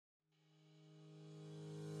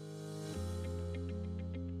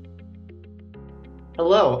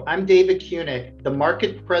Hello, I'm David Kunik, the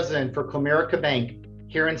Market President for Comerica Bank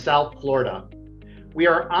here in South Florida. We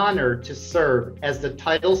are honored to serve as the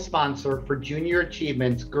title sponsor for Junior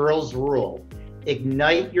Achievement's Girls Rule,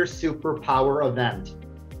 Ignite Your Superpower event.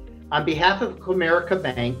 On behalf of Comerica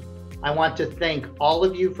Bank, I want to thank all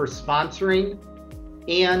of you for sponsoring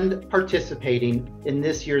and participating in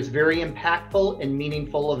this year's very impactful and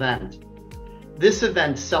meaningful event. This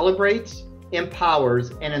event celebrates, empowers,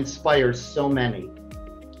 and inspires so many.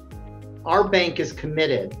 Our bank is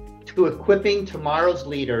committed to equipping tomorrow's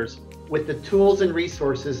leaders with the tools and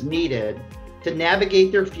resources needed to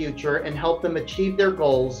navigate their future and help them achieve their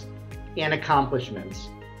goals and accomplishments.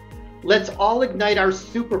 Let's all ignite our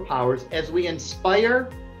superpowers as we inspire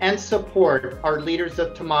and support our leaders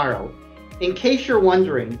of tomorrow. In case you're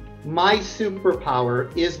wondering, my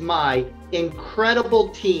superpower is my incredible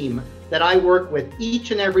team that I work with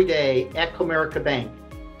each and every day at Comerica Bank,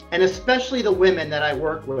 and especially the women that I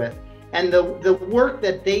work with, and the work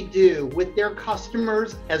that they do with their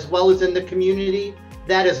customers as well as in the community.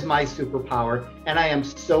 That is my superpower, and I am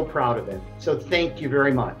so proud of it. So thank you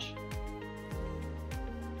very much.